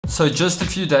So just a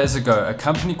few days ago, a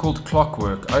company called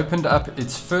Clockwork opened up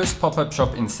its first pop-up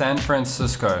shop in San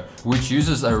Francisco, which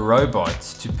uses a robot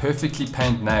to perfectly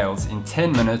paint nails in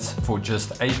 10 minutes for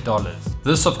just $8.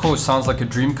 This of course sounds like a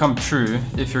dream come true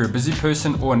if you're a busy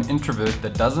person or an introvert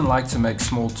that doesn't like to make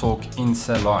small talk in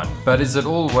salon. But is it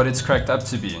all what it's cracked up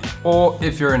to be? Or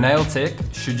if you're a nail tech,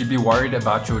 should you be worried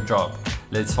about your job?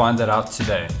 Let's find that out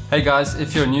today. Hey guys,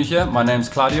 if you're new here, my name's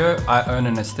Claudio. I own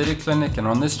an aesthetic clinic, and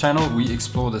on this channel we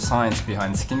explore the science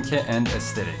behind skincare and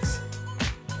aesthetics.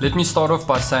 Let me start off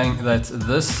by saying that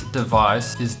this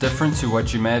device is different to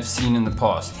what you may have seen in the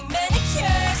past.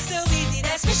 Manicure, so easy,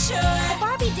 that's for sure. The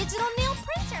Barbie digital nail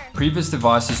printer. Previous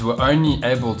devices were only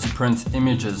able to print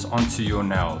images onto your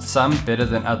nails, some better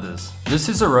than others. This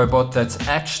is a robot that's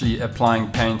actually applying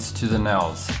paint to the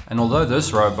nails. And although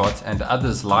this robot and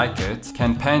others like it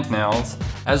can paint nails,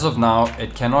 as of now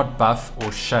it cannot buff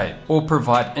or shape or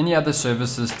provide any other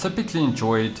services typically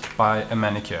enjoyed by a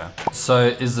manicure.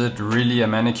 So is it really a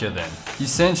manicure then?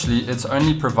 Essentially, it's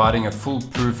only providing a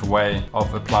foolproof way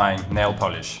of applying nail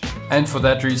polish. And for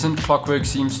that reason, Clockwork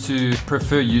seems to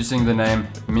prefer using the name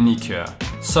manicure.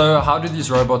 So how do these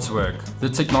robots work? The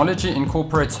technology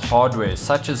incorporates hardware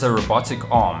such as a robotic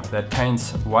arm that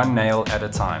paints one nail at a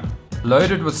time,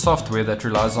 loaded with software that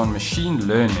relies on machine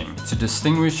learning to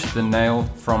distinguish the nail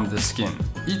from the skin.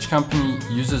 Each company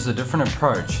uses a different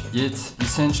approach, yet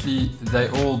essentially they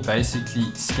all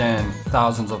basically scan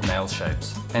thousands of nail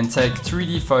shapes and take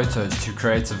 3D photos to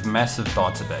create a massive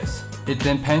database. It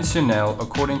then paints your nail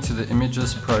according to the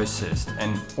images processed,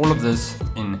 and all of this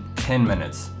in 10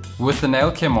 minutes. With the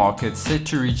nail care market set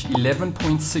to reach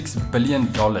 $11.6 billion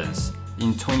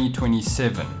in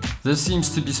 2027. This seems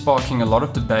to be sparking a lot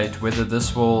of debate whether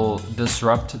this will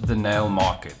disrupt the nail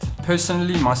market.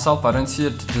 Personally, myself, I don't see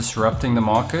it disrupting the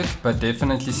market, but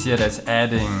definitely see it as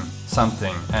adding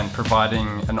something and providing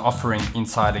an offering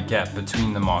inside a gap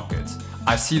between the markets.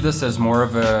 I see this as more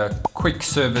of a quick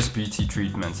service beauty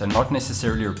treatment and not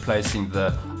necessarily replacing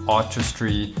the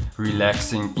artistry,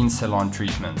 relaxing in-salon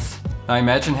treatments. Now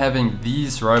imagine having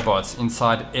these robots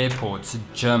inside airports,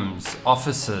 gyms,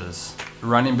 offices,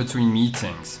 running between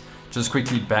meetings, just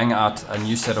quickly bang out a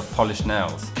new set of polished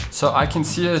nails. So I can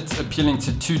see it appealing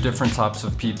to two different types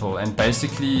of people, and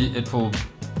basically it will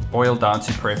boil down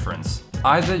to preference.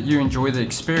 Either you enjoy the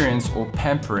experience or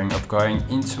pampering of going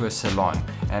into a salon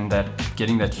and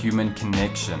getting that human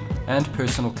connection and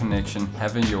personal connection,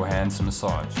 having your hands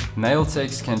massaged. Nail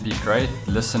techs can be great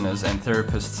listeners and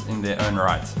therapists in their own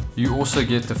right. You also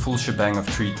get the full shebang of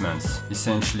treatments,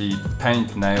 essentially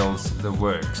paint, nails, the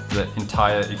works, the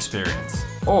entire experience.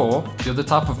 Or you're the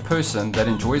type of person that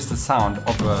enjoys the sound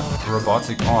of a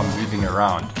robotic arm moving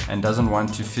around and doesn't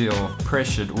want to feel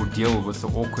pressured or deal with the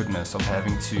awkwardness of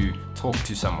having to talk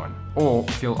to someone or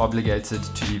feel obligated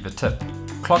to leave a tip.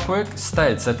 Clockwork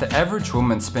states that the average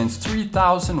woman spends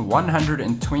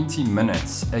 3,120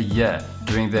 minutes a year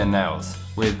doing their nails,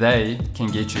 where they can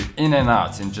get you in and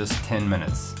out in just 10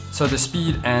 minutes. So the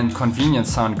speed and convenience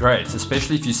sound great,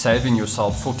 especially if you're saving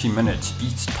yourself 40 minutes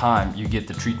each time you get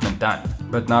the treatment done.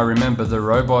 But now remember, the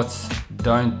robots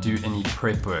don't do any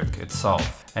prep work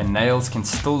itself, and nails can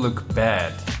still look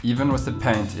bad even with the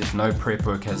paint if no prep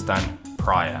work has done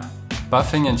prior.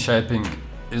 Buffing and shaping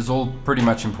is all pretty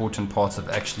much important parts of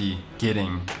actually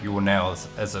getting your nails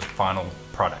as a final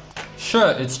product.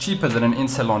 Sure, it's cheaper than an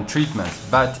in-salon treatment,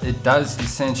 but it does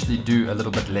essentially do a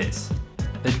little bit less.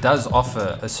 It does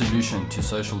offer a solution to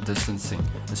social distancing,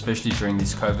 especially during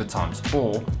these COVID times,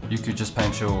 or you could just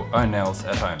paint your own nails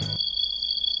at home.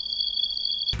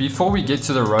 Before we get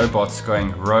to the robots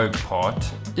going rogue part,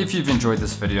 if you've enjoyed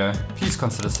this video, please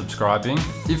consider subscribing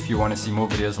if you want to see more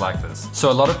videos like this. So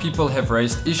a lot of people have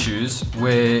raised issues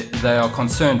where they are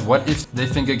concerned, what if their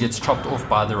finger gets chopped off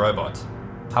by the robot?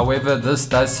 However, this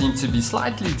does seem to be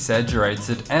slightly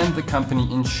exaggerated, and the company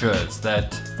ensures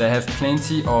that they have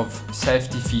plenty of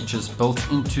safety features built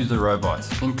into the robot,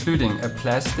 including a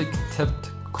plastic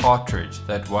tipped cartridge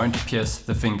that won't pierce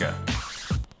the finger.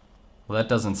 Well, that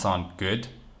doesn't sound good.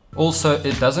 Also,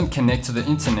 it doesn't connect to the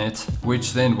internet,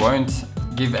 which then won't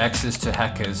give access to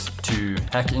hackers to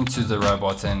hack into the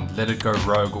robot and let it go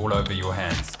rogue all over your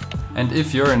hands. And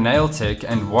if you're a nail tech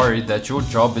and worried that your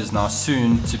job is now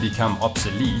soon to become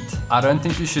obsolete, I don't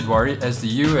think you should worry, as the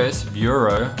US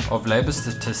Bureau of Labor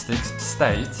Statistics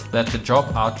states that the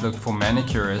job outlook for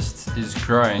manicurists is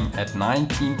growing at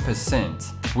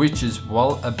 19%, which is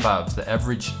well above the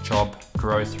average job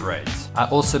growth rate. I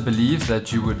also believe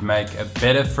that you would make a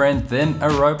better friend than a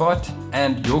robot,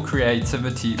 and your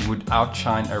creativity would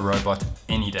outshine a robot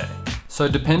any day. So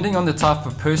depending on the type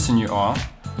of person you are,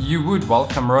 you would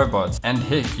welcome robots, and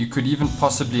heck, you could even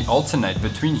possibly alternate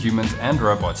between humans and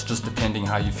robots, just depending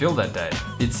how you feel that day.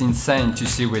 It's insane to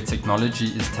see where technology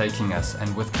is taking us,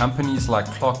 and with companies like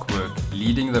Clockwork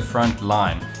leading the front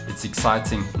line, it's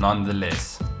exciting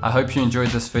nonetheless. I hope you enjoyed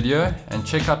this video, and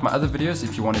check out my other videos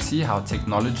if you want to see how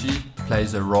technology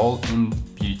plays a role in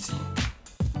beauty.